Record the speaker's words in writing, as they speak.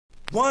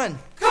1,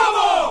 come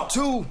on,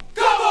 2,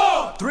 come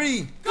on,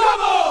 3, come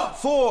on,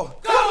 4,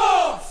 come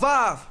on,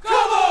 5, come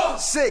on,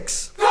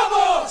 6, come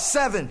on,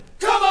 7.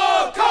 come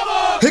on, come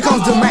on. Here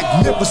comes the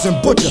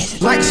magnificent butcher,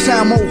 like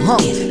Sammo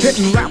Hung,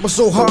 hitting rappers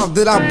so hard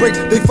that I break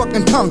they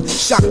fucking tongue.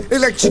 Shock,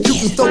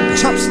 electrocuting, throw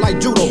chumps like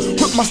judo.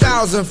 Put my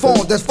styles in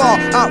form that's far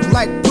out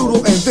like Pluto.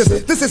 And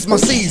this is my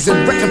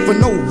season, wrecking for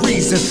no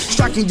reason.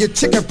 Striking your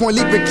chicken point,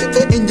 leaving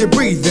it in your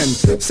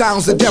breathing.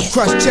 Sounds of death,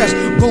 crush chest,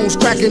 bones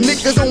cracking.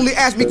 Niggas only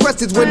ask me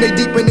questions when they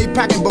deep in they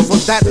packing. But for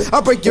that,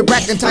 I break your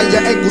back and tie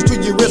your ankles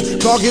to your wrist.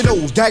 Clog your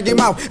nose, drag your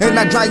mouth, and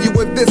I dry you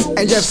with this.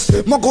 And yes,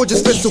 my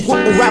gorgeous fist will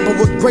whoop a rapper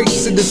with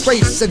grace and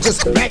disgrace and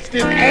just snatch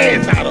this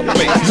ass out of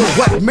place. Yo,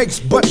 what makes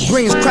butt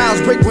brains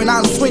crowds break when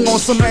I swing on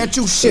some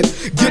Manchu shit?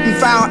 Getting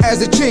foul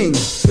as a ching.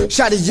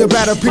 Shot at your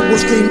batter, people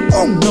scream,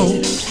 oh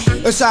no.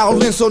 It's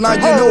Shaolin, so now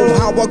you know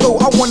how I go.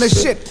 I wanna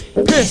shit,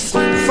 piss,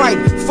 fight,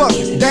 fuck,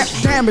 that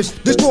damage,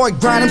 destroy,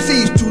 grind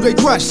MCs till they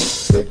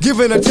crush.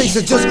 Giving a taste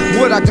of just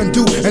what I can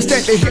do.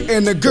 Instead they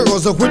hitting the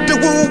girls up with the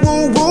woo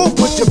woo woo.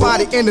 Put your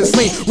body in the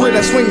sling with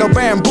a swing of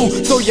bamboo.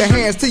 Throw your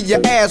hands to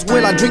your ass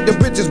when I drink the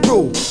bitch's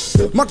brew.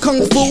 My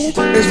kung fu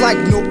is like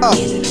no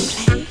other.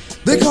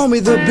 They call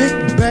me the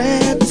big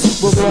bad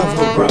super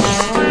brother.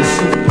 The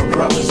super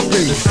brothers,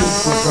 the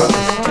super brothers,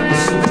 the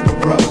super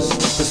brothers,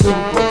 the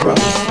super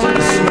brothers,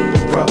 the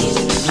super brothers,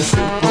 the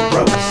super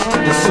brothers,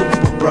 the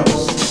super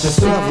brothers, the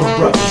super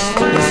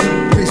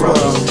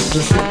brothers,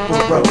 the super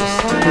brothers,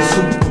 the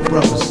super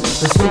brothers,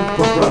 the super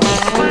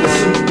brothers, the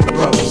super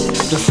brothers,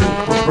 the super brothers, the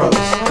super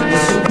brothers, the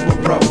super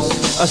brothers.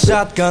 A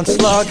shotgun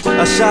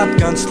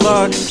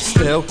slug,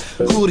 still,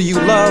 who do you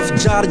love,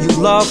 Jah do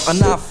you love? A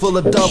knot full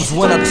of dubs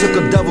when I took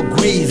a double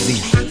greasy.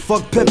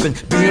 Fuck pimpin',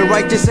 being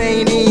righteous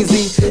ain't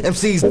easy.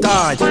 MCs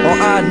died on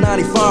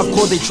I-95,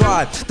 cause they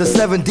tried. The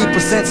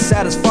 70%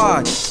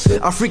 satisfied.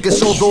 I freaking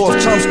show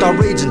off, chumps start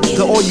raging.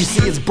 Till all you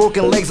see is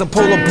broken legs and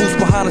polar boots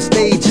behind the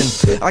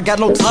staging. I got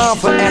no time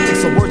for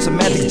antics or word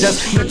semantics,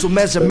 just mental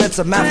measurements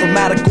and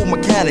mathematical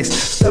mechanics.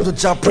 Steps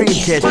with your preem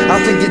kid, I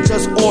think you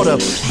just order.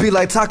 Be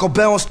like Taco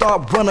Bell and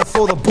start running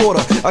for the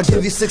border. I'll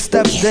give you 6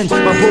 steps, then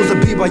my bros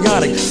will be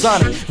bionic.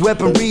 Sonic,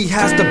 weaponry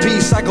has to be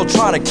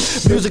psychotronic.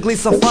 Musically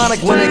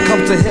symphonic when it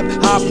comes to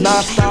hip-hop,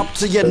 non-stop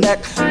to your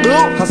neck.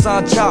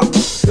 Hassan Chop,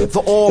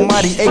 the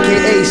almighty,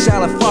 aka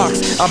Shallow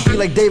Fox. I'll be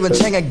like David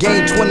Chang and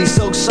gain 20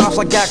 silk shops.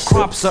 I got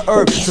crops of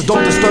herbs, so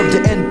don't disturb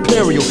the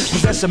imperial.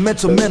 Possess your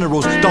mental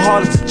minerals, the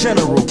heart is a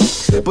general.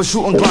 But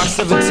shooting Glock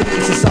 17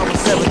 since I was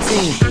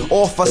 17.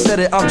 Off, I said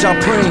it, I'm John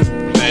Preem.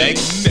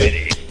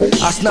 Magnetic.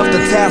 I snuffed the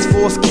task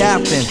force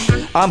captain.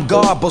 I'm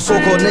God, but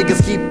so-called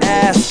niggas keep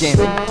asking,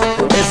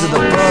 is it a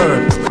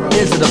bird?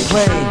 Is it a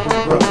plane?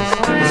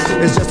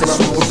 It's just a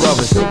super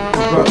brothers. The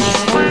super brothers,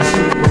 the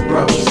super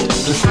brothers,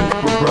 the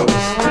super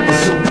brothers, the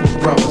super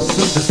brothers,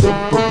 the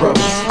super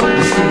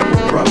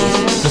brothers,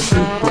 the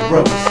super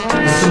brothers,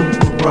 the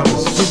super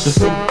brothers, the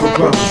super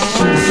brothers,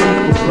 the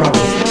super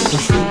brothers, the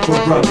super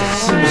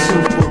brothers, the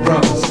super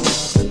brothers.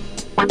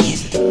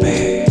 Is it a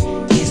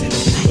bird? Is it a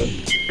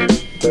plane?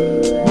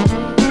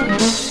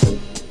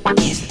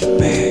 Is it a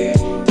bird?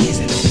 Is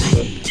it a plane? Is it a bird?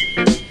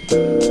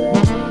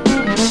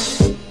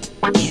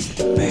 Is it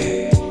a plane? Is it a bird?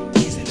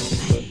 Is it a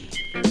plane?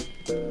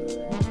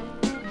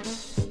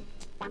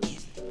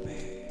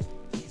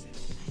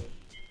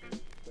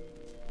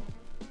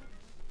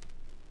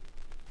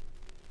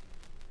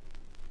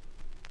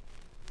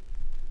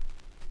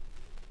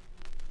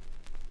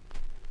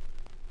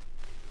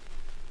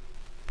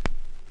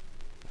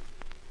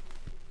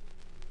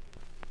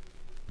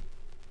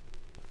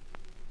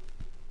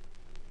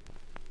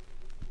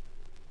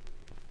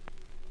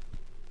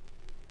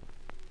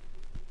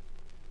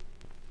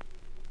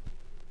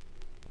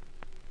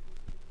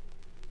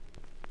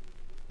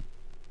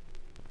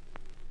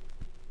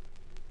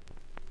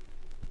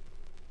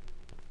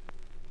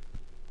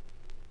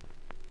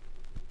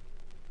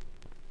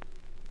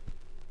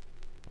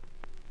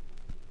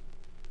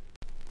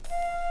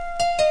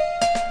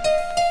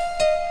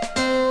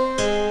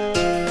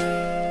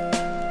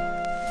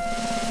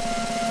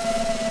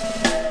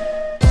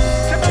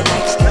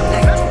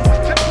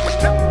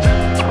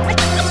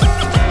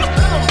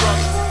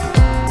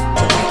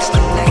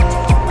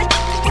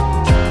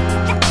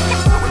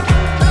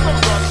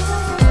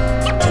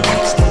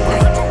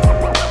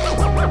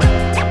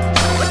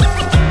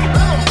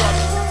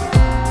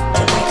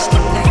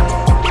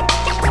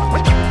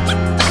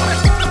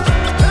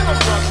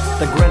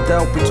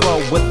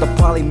 With the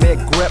polymer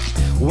grip,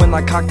 when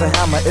I cock the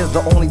hammer is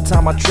the only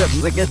time I trip.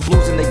 Niggas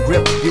losing their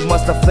grip, you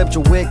must have flipped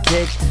your wig,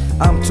 kid.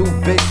 I'm too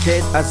big,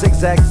 kid, I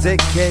zigzag,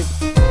 kid.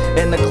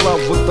 In the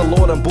club with the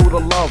Lord and Buddha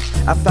love.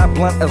 A fat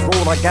blunt is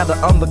rolled, I got it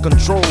under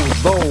control,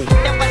 though.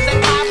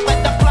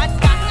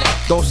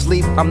 Don't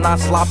sleep, I'm not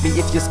sloppy.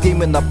 If you're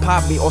scheming to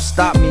pop me or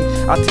stop me,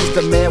 I teach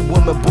the man,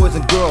 women, boys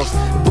and girls.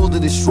 Build to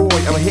destroy,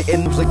 I'm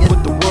hitting moves again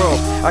with the world.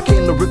 I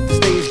came to rip the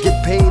stage,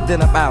 get paid,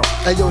 then I'm out.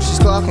 Hey yo, she's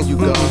clocking you,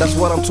 go. That's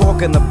what I'm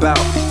talking about.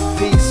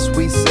 Peace,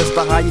 sweet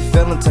sister, how you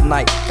feeling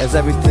tonight? Is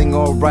everything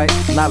alright?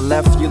 Not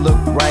left, you look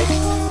right.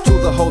 to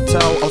the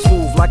hotel. I'm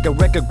smooth like a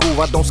record groove.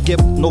 I don't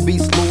skip, no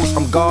beats lose.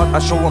 I'm God, I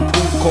show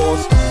improved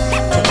cause.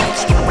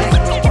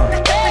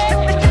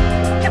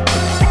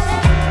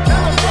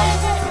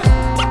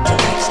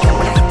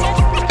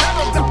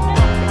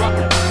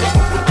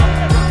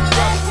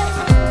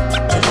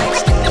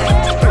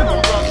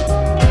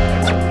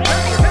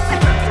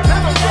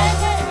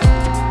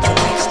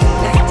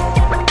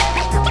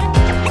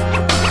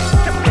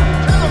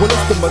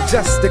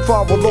 Majestic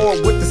father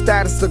lord with the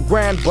status of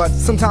grand, but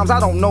sometimes I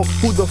don't know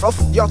who the fuck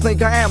y'all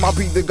think I am. I'll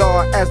be the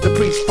God as the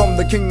priest from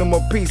the kingdom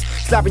of peace,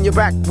 slapping your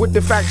back with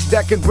the facts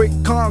that can break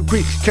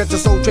concrete. Catch a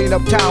soul train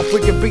uptown,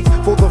 freaking beats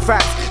for the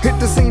facts. Hit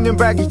the scene in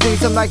baggy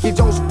jeans and Nike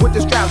Jones with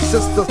the straps.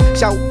 Sisters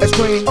shout and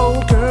scream,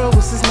 oh girl,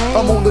 what's his name?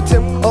 I'm on the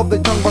tip of the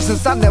tongue, but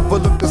since I never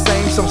look the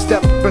same, some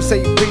step and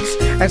say peace,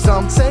 and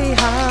some say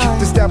hi. Keep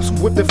the steps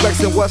with the flex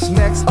and what's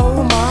next.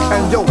 Oh my.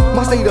 And yo,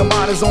 my state of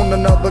mind is on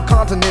another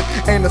continent,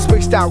 and a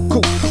spaced out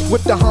coupe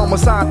with the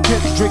homicide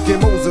pit, drinking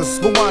Moses,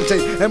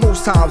 Mwante, and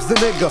most times the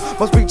nigga.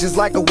 My speech is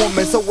like a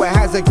woman, so it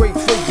has a great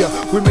figure.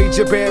 We made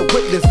you bear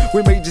witness,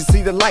 we made you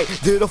see the light.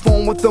 Did a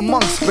phone with the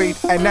monk straight,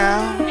 and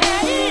now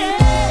yeah,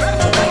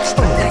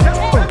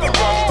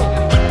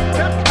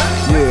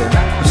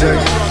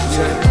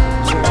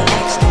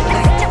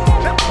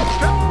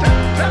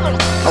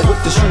 I'm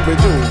with the shooter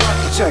dude,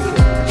 check it.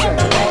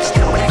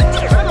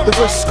 The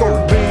Frisco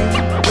beam,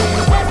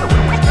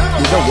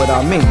 you know what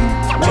I mean.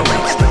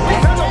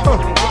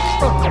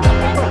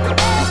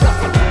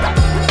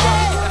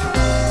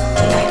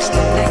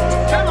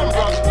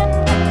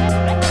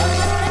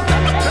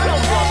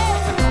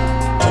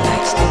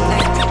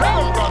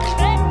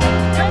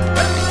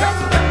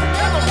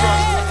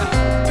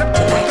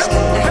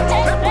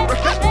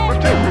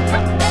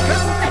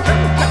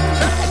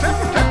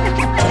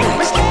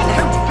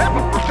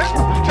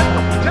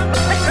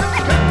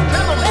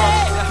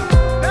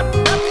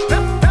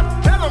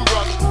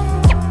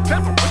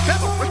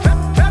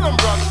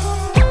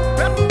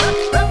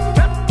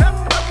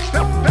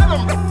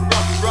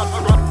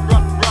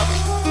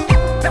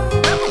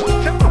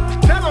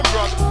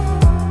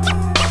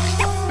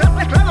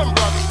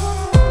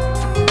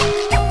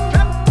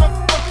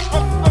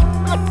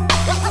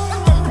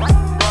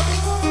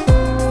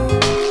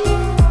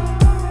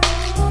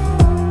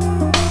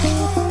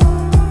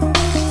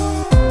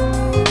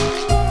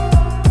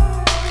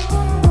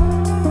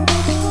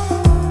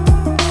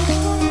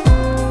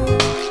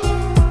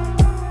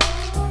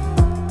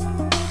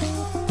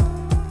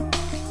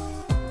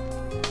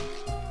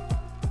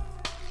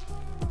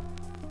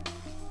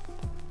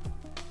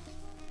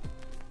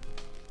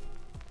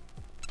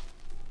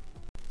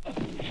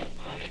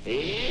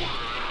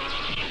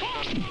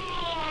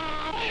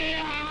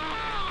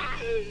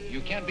 You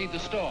can't beat the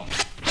Stork.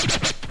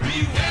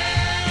 Beware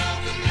of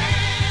the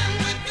man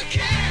with the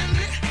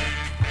candy.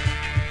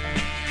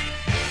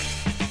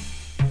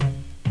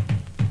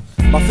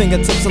 My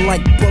fingertips are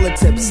like bullet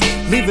tips,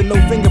 leaving no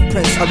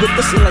fingerprints. I rip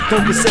the shit like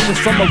Coca sippers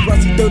from a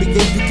rusty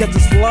 38. You catch a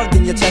slug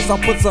in your chest, I'll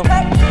put some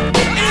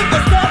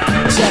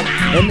check.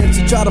 And then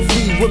she try to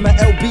flee with my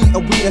LB, a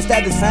weed that's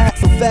that is hot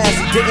so fast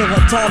he didn't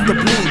have time to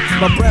bleed.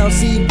 My brown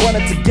seed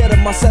wanted to get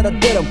him, I said I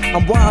did him.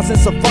 I'm wise and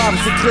surviving,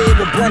 so clear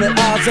with blunted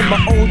eyes in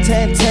my old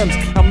tan Timbs.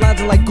 I'm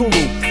lounging like Guru,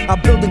 I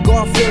build in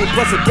Garfield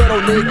plus a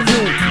ghetto near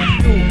you.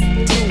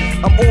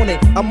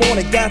 I'm on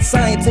it, got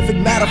scientific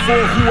matter for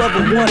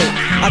whoever want it.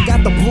 I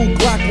got the blue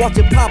Glock, watch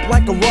it pop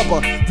like a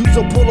rubber. Use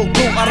a polo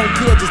glue, I don't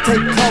care, just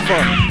take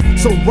cover.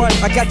 So run,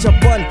 I got your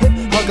bun, hip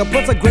hugger,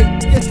 plus a great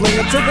dick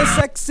slinger to the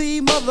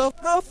sexy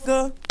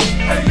motherfucker.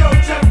 Hey yo,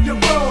 check your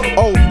roll.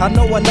 Oh, I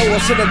know, I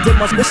should've did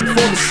my mission for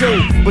the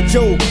show. But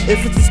yo,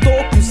 if it's a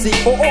Stork you see, I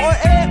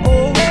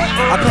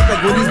pack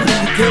like one of these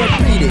people, can't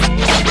beat it.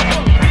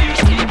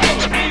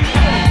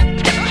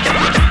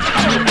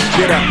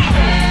 Get up.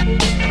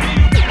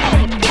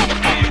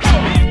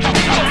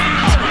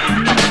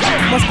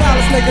 My style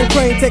is making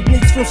train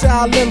techniques from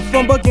Shaolin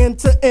from begin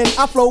to end.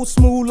 I flow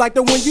smooth like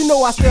the wind. You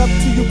know I step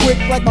to you quick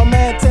like my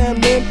man Tan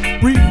Min.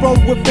 Breathe from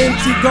within,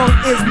 Qigong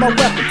is my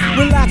weapon.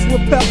 Relax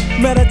with pep,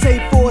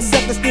 meditate for a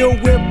second. Still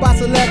whip, I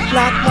select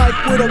black mic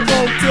with a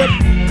chrome tip.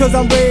 Cause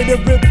I'm ready to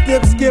rip,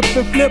 dip, skip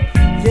and flip.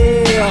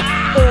 Yeah,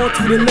 on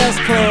to the next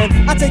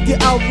plan. I take you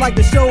out like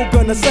the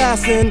Shogun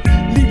assassin.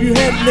 Leave you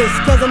headless,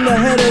 cause I'm the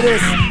head of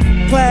this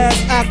class.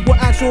 Act with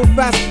actual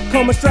facts,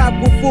 coming strapped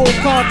with full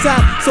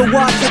contact. So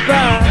watch your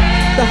back.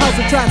 The house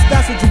of tracks,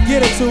 that's what you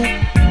get into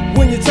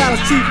when your challenge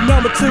chief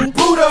number 2.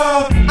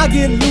 Buddha! I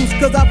get loose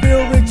cause I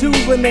feel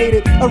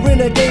rejuvenated. A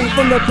renegade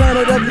from the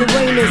planet of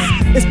Uranus.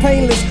 It's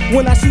painless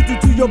when I shoot you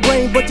to your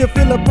brain, but you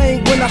feel a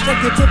pain when I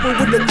strike your temple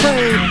with the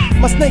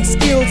crane. My snake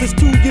skills is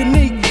too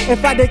unique. In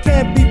fact, they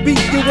can't be beat.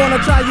 You wanna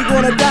try, you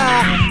gonna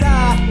die.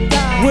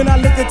 When I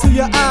look into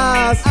your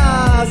eyes,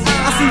 I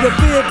see the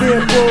fear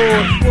being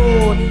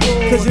bored.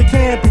 Cause you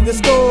can't beat the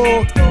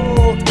Stork.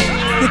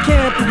 You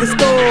can't beat the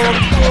Stork.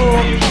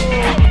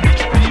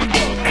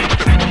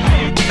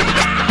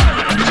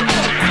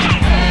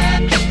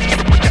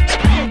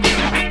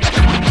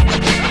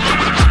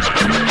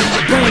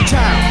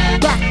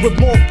 Child, back with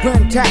more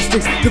grand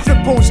tactics to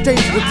flip on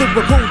stage with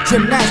lyrical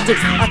gymnastics.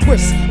 I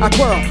twist, I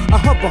twirl, I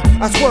hover,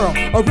 I swirl,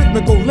 a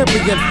rhythmical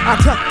Olympian. I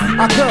tuck,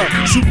 I curl,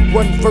 shoot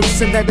one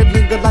verse and let it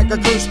linger like a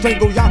curse.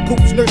 Strangle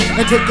Yakub's nurse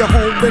and take you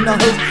home in a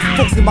hearse.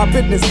 Folks in my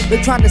business,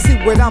 they trying to see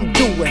what I'm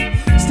doing.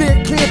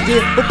 Steer clear,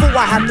 dear, before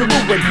I have to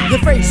ruin your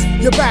face,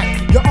 your back,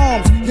 your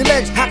arms, your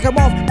legs. Hack them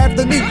off at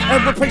the knee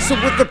and replace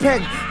them with a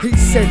peg. He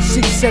said,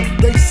 she said,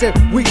 they said,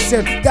 we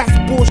said, that's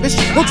bullshit.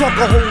 Don't talk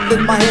a hole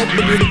in my head.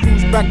 Let me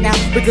cruise back now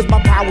because my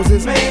powers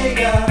is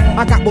mega.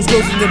 I got more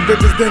skills in them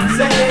bitches than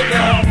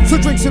Sega. So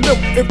drink some milk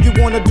if you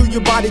wanna do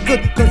your body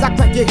good, cause I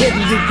crack your head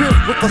and you rib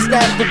with a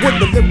stab of wood.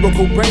 The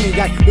lyrical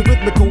brainiac, the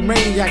rhythmical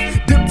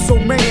maniac,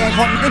 dipsomaniac,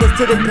 hunting innocent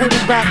till they pay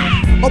me back.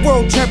 A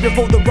world champion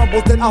for the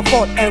rumbles that I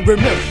fought. And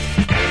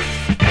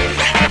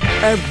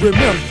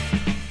remember,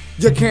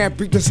 you can't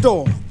beat the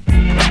Stork.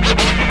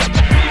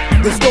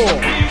 The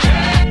Stork.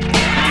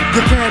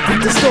 You can't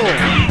beat the Stork.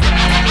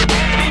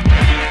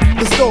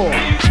 The Stork.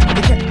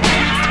 You can't.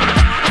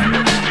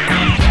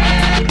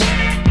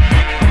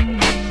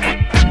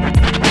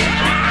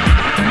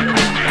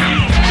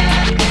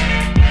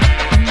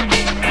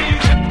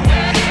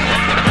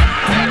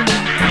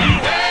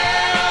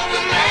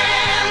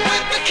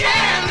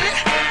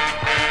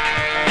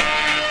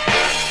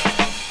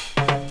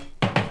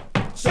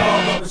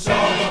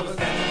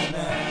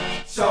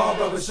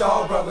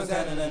 Shaw Brothers,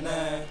 na-na-na-na.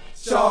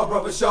 Shaw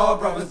Brothers,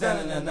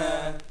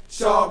 na-na-na-na.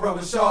 Shaw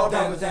Brothers,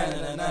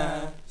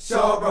 na-na-na-na.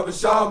 Shaw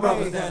Brothers, na-na-na-na. Shaw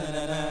Brothers,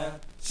 na-na-na-na.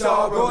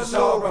 Shaw Brothers,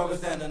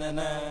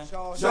 na-na-na-na.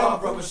 Shaw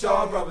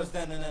Brothers,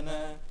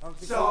 na-na-na-na.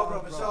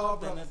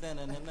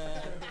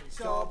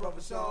 Shaw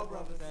Brothers,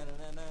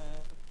 na-na-na-na.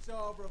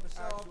 Shaw Brothers,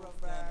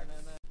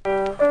 na-na-na-na.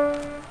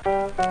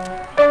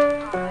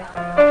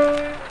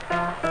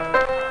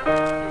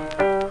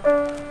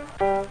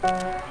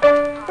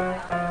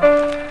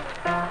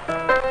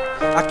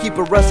 I keep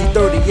a rusty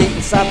 38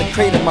 inside the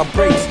crate of my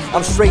brakes.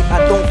 I'm straight, I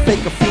don't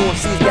fake. A few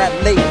MCs got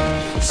late.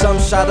 Some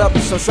shot up,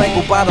 some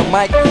strangled by the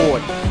mic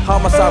cord.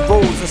 Homicide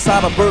rolls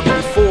inside a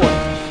burgundy Ford.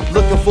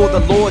 Looking for the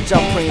Lord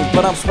Supreme,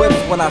 but I'm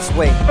swift when I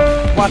sway.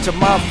 Watch a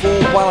mind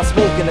fool while I'm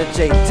smoking a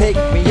J. Take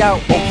me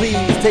out, oh please,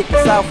 take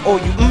us out. Oh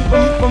you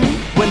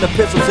when the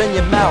pistol's in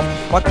your mouth.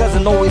 My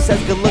cousin always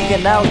says good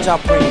looking out,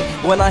 Supreme.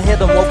 When I hit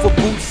him off for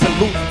boots,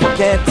 salute for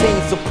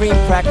canteen. Supreme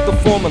crack the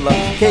formula,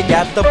 K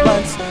got the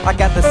blunts, I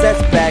got the sets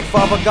back,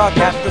 Father God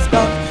got the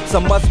skunk.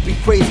 Some must be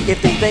crazy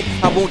if they think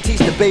I won't teach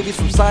the babies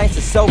from science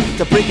itself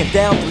to breaking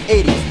down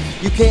through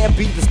 80s. You can't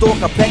beat the Stork,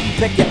 I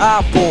peck your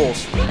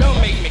eyeballs. Don't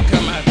make me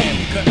come out there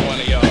and cut one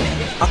of y'all.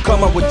 I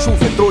come out with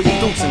truth and throw you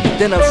deucing.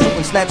 Then I'm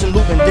shooting, snatching,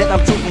 looting. Then I'm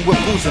trooping with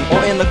boozing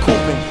or in the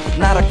cooping.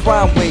 Not a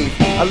crime wave,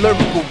 a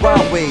lyrical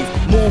rhyme wave.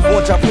 Move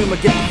on, y'all prima,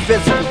 get the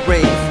physical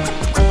grave.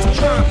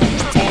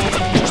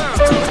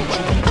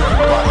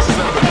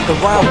 The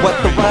rhyme, what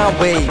the rhyme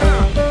wave.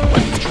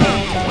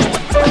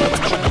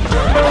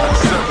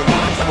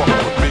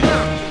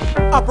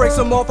 I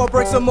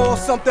break some off,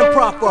 something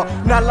proper.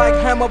 Not like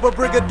Hammer, but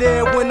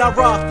Brigadier when I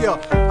rock ya.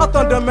 I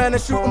thunder man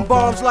and shooting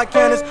bombs like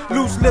cannons.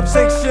 Loose lips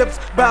sink ships,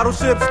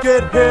 battleships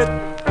get hit.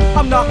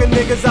 I'm knocking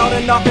niggas out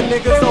and knocking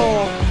niggas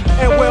off.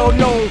 And well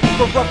known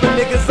for roughing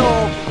niggas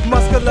off.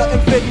 Muscular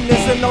and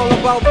fitness and all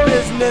about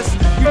business.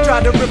 You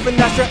tried to rip and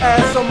that's your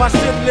ass on my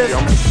shit list. Yeah,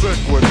 I'm sick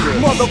with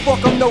this.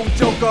 Motherfucker, no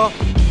joker.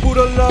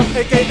 Buddha love,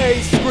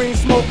 aka screen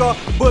smoker.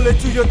 Bullet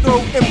to your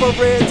throat,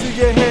 infrared to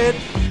your head.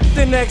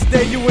 The next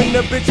day you in the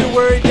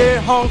obituary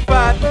dead, hung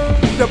fat.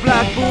 The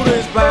black Buddha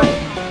is back.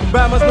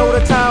 Bammers know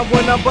the time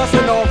when I'm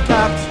busting off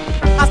caps.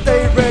 I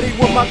stay ready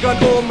with my gun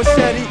or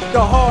machete. The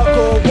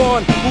hardcore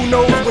one who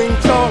knows Wing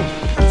Chun.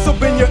 So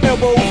bend your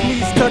elbows,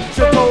 knees touch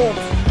your toes.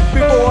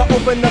 Before I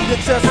open up your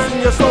chest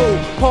and your soul.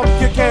 Pump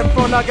you can't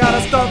front, I got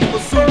a stunt for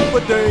Super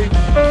Dave.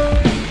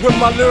 With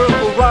my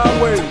lyrical rhyme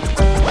wave.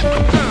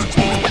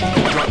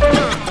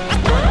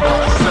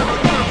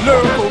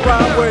 Lyrical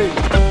rhyme wave.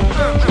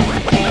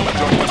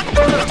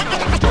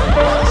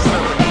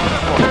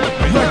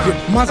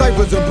 My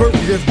ciphers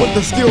impervious with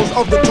the skills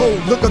of the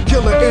toad. Look a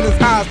killer in his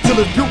eyes till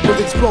his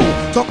pupils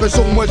explode. Talking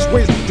so much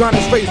waste, drown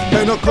his face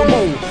in a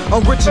commode.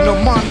 I'm rich in a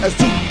mind as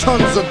 2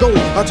 tons of gold.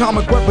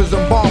 Atomic weapons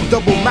and bombs,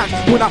 double max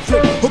when I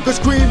flip. Hookers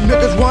scream,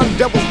 niggas run,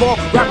 devils fall.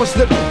 Rappers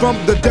slip from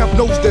the death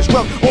notes they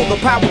struck. All the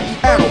power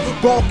arrow,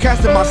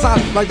 broadcasting my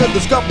side like the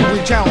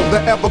Discovery Channel.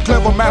 The ever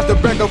clever master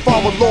beggar,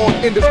 father lord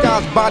in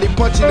disguise. Body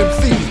punching them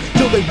seeds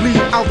till they bleed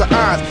out the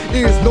eyes.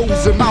 Ears,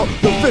 nose, and mouth,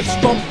 the fists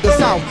from the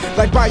south.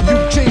 Like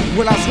Bayou King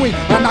when I swing,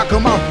 I knock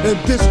them out. And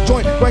this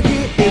joint right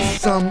here is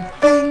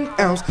something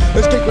else.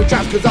 Escaping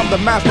traps cause I'm the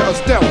master of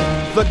stealth.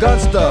 The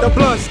gunster, The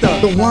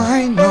bloodster, the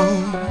wino,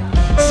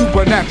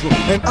 supernatural.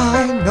 And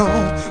I know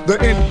the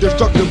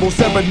indestructible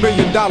 $7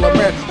 million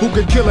man who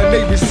can kill a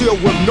Navy SEAL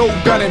with no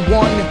gun in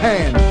one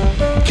hand.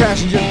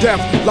 Cashing your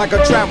death like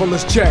a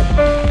traveler's check.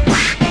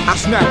 I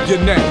snap your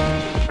neck.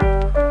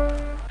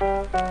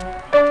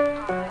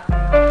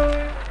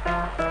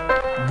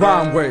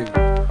 Rhyme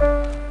wave.